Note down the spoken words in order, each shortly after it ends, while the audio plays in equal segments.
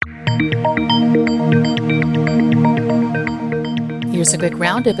Here's a quick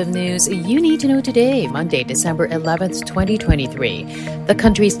roundup of news you need to know today, Monday, December 11th, 2023. The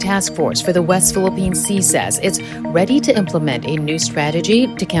country's task force for the West Philippine Sea says it's ready to implement a new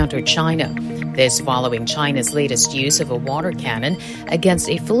strategy to counter China. This following China's latest use of a water cannon against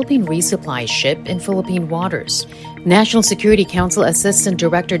a Philippine resupply ship in Philippine waters. National Security Council Assistant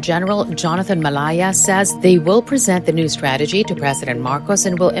Director General Jonathan Malaya says they will present the new strategy to President Marcos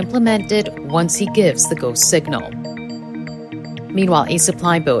and will implement it once he gives the go signal. Meanwhile, a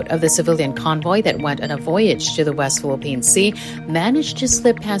supply boat of the civilian convoy that went on a voyage to the West Philippine Sea managed to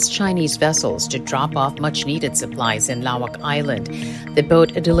slip past Chinese vessels to drop off much-needed supplies in Lawak Island. The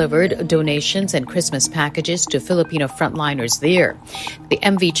boat delivered donations and Christmas packages to Filipino frontliners there. The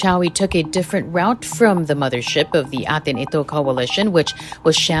MV Chawi took a different route from the mothership of the Atin Ito coalition, which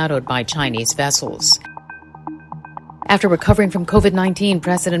was shadowed by Chinese vessels. After recovering from COVID-19,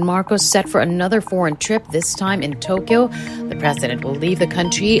 President Marcos set for another foreign trip, this time in Tokyo. The president will leave the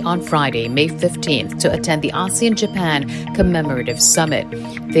country on Friday, May 15th, to attend the ASEAN-Japan Commemorative Summit.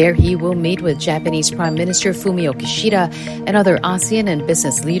 There, he will meet with Japanese Prime Minister Fumio Kishida and other ASEAN and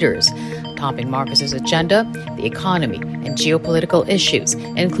business leaders. Topping Marcos's agenda, the economy and geopolitical issues,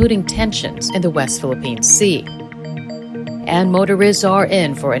 including tensions in the West Philippine Sea. And motorists are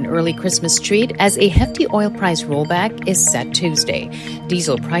in for an early Christmas treat as a hefty oil price rollback is set Tuesday.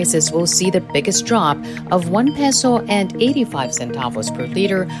 Diesel prices will see the biggest drop of 1 peso and 85 centavos per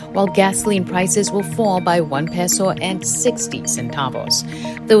liter, while gasoline prices will fall by 1 peso and 60 centavos.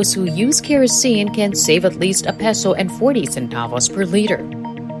 Those who use kerosene can save at least a peso and 40 centavos per liter.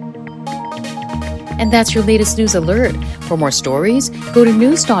 And that's your latest news alert. For more stories, go to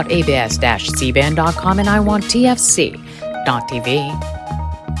news.abs-cbn.com and iwanttfc.tv.